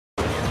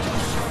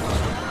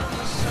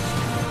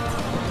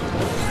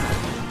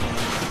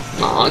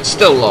Oh, it's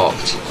still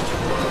locked.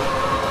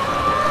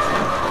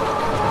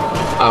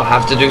 I'll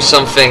have to do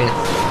something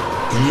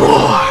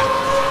more.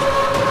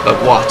 But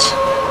what?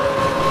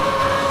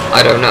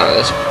 I don't know.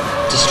 Let's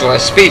destroy a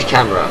speed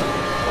camera.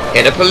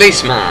 Hit a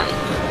policeman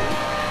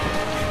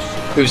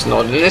who's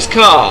not in his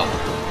car.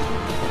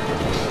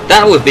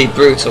 That would be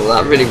brutal,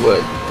 that really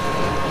would.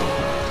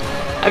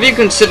 Have you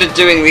considered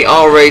doing the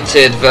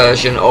R-rated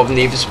version of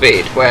Need for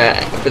Speed, where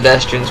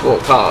pedestrians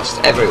walk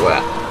past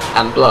everywhere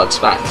and blood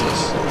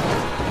spatters?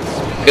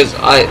 Because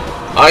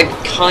I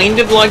kind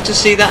of like to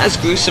see that, as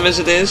gruesome as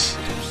it is.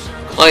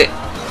 Like,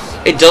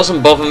 it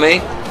doesn't bother me.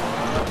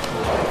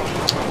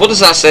 What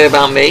does that say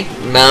about me?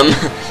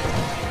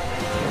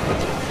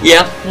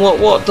 Yeah,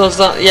 what does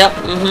that? Yeah,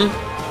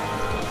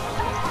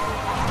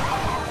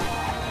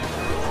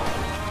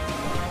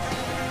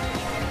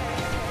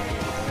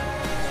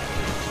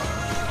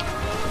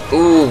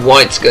 Ooh,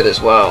 white's good as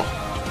well.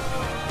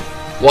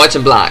 White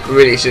and black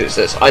really suits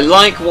this. I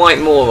like white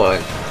more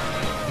though.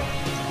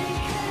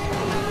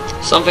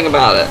 Something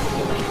about it.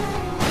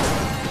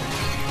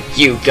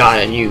 You got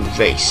a new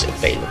race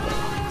available.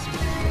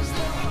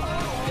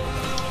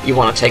 You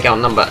want to take out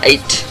number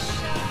 8?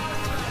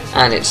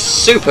 And it's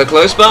super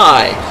close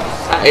by.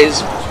 That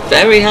is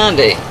very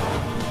handy.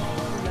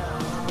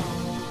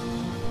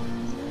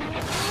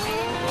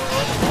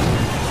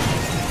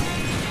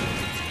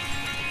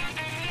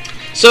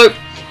 So,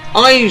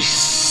 I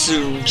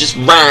just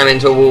ran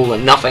into a wall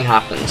and nothing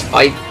happened.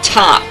 I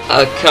tap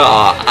a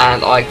car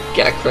and I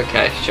get a quick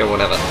cash or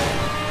whatever.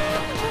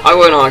 I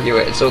won't argue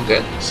it, it's all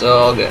good. It's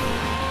all good.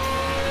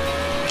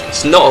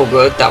 It's not all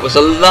good, that was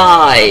a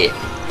lie.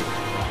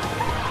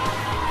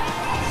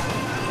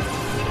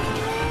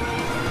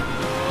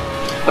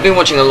 I've been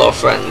watching a lot of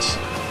Friends.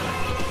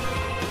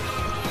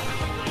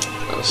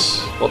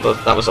 That's what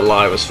that was a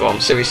lie was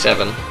from. Series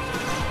 7.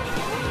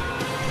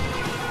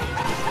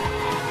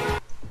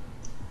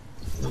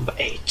 Number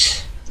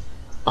 8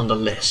 on the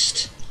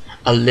list.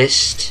 A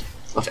list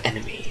of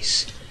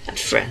enemies and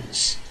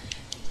friends.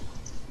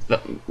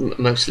 But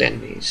mostly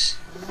enemies.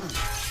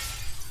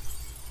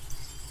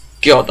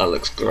 God, that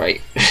looks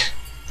great.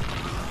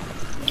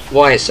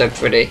 Why it's so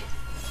pretty?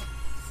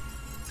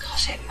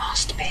 'Cause it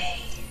must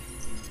be.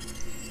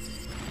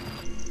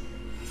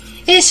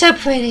 It's so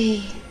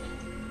pretty.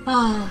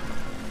 Ah.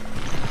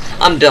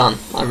 I'm done.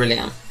 I really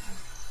am.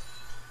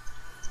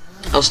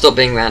 I'll stop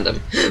being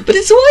random. But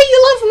it's the way you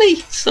love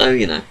me! So,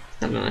 you know,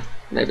 I don't know.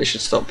 Maybe I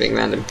should stop being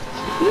random.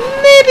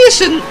 Maybe I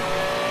shouldn't.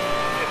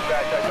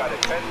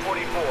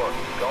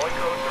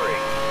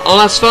 Oh,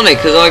 that's funny,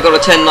 because I got a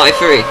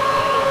 1093.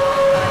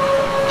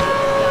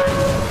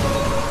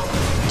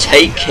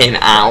 Take him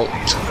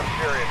out.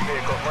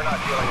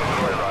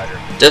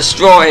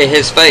 Destroy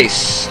his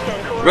face.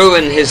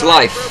 Ruin his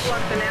life.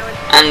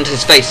 And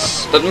his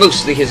face. But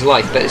mostly his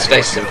life, but his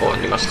face is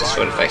important. You must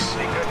destroy the face.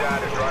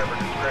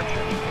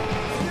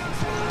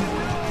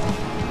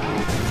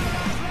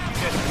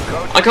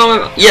 I can't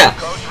remember. Yeah.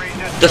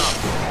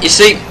 You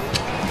see,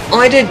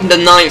 I did the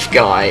 9th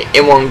guy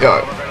in one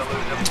go.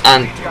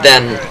 And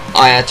then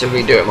I had to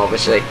redo him,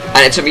 obviously.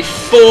 And it took me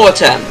 4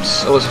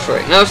 attempts. Or was it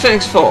 3? No, I think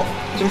it's 4.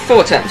 It took me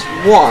 4 attempts.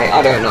 Why?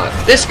 I don't know.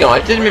 This guy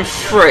did him in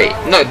 3.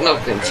 No,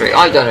 not in 3.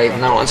 I don't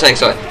even know what I'm saying,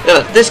 sorry.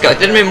 This guy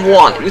did him in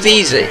 1. It was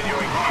easy.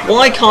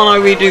 Why can't I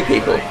redo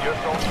people?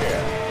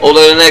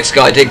 Although the next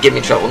guy did give me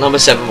trouble. Number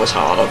 7 was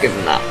hard, I'll give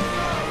him that.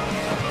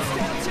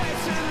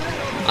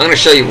 I'm going to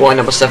show you why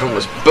number 7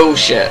 was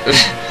bullshit.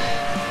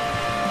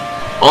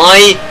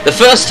 The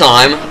first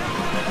time,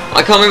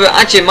 I can't remember,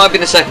 actually it might be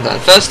the second time.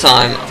 First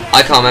time,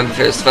 I can't remember if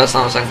it was the first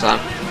time or the second time.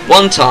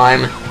 One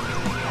time,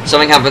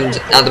 something happened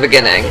at the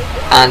beginning,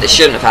 and it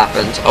shouldn't have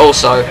happened.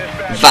 Also,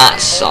 that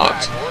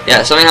sucked.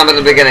 Yeah, something happened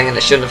at the beginning and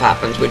it shouldn't have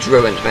happened, which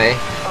ruined me.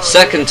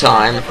 Second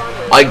time,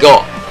 I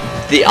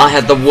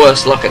had the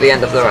worst luck at the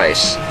end of the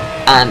race,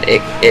 and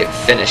it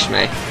finished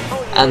me.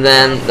 And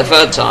then the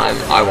third time,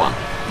 I won.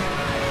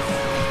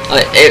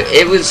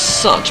 It was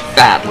such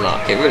bad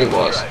luck, it really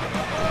was.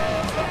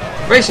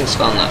 Racing's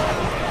fun though.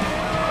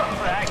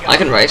 I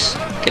can race.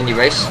 Can you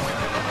race?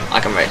 I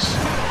can race.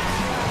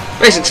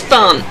 Racing's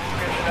fun!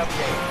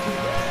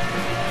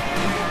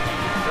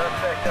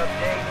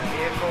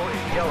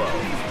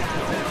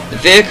 The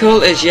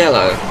vehicle is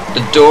yellow.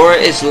 The door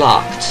is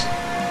locked.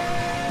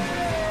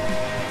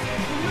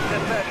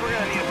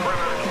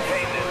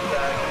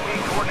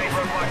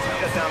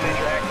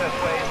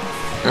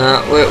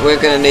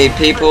 We're gonna need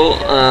people.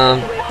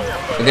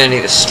 We're gonna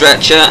need a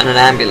stretcher and an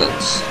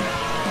ambulance.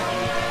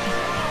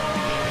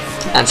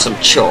 And some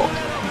chalk.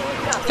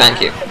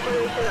 Thank you.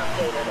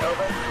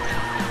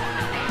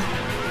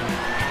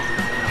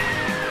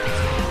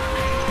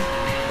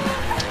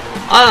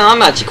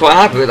 I'm actually quite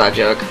happy with that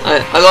joke.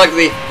 I like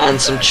the and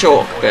some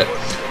chalk bit.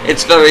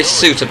 It's very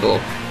suitable.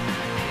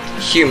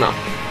 Humour.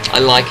 I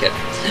like it.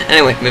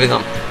 Anyway, moving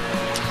on.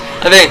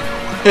 I think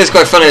it's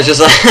quite funny. It's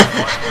just like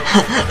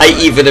I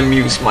even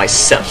amuse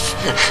myself.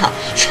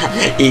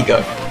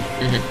 Ego.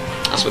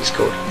 That's what it's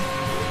called.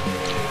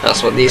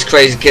 That's what these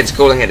crazy kids are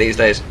calling it these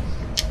days.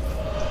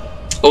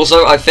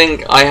 Also, I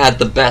think I had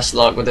the best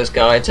luck with this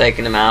guy,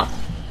 taking him out.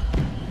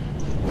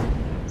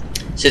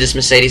 See this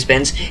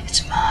Mercedes-Benz?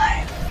 It's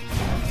mine.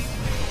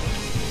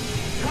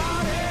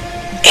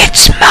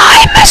 It's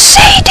my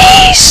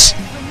Mercedes!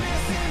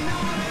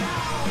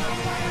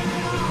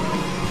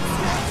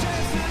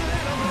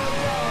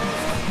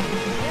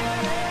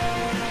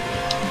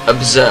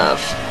 Observe.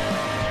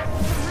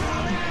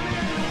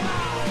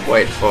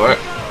 Wait for it.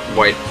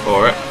 Wait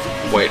for it.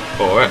 Wait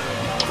for it.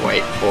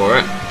 Wait for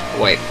it.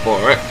 Wait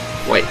for it.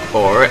 Wait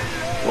for it.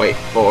 Wait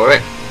for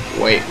it.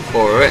 Wait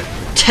for it.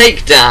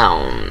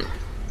 Takedown!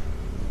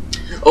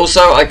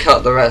 Also, I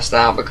cut the rest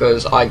out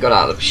because I got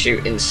out of the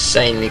pursuit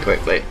insanely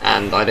quickly,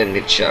 and I didn't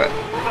need to show it.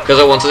 Because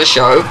I wanted to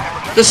show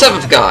the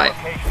 7th guy.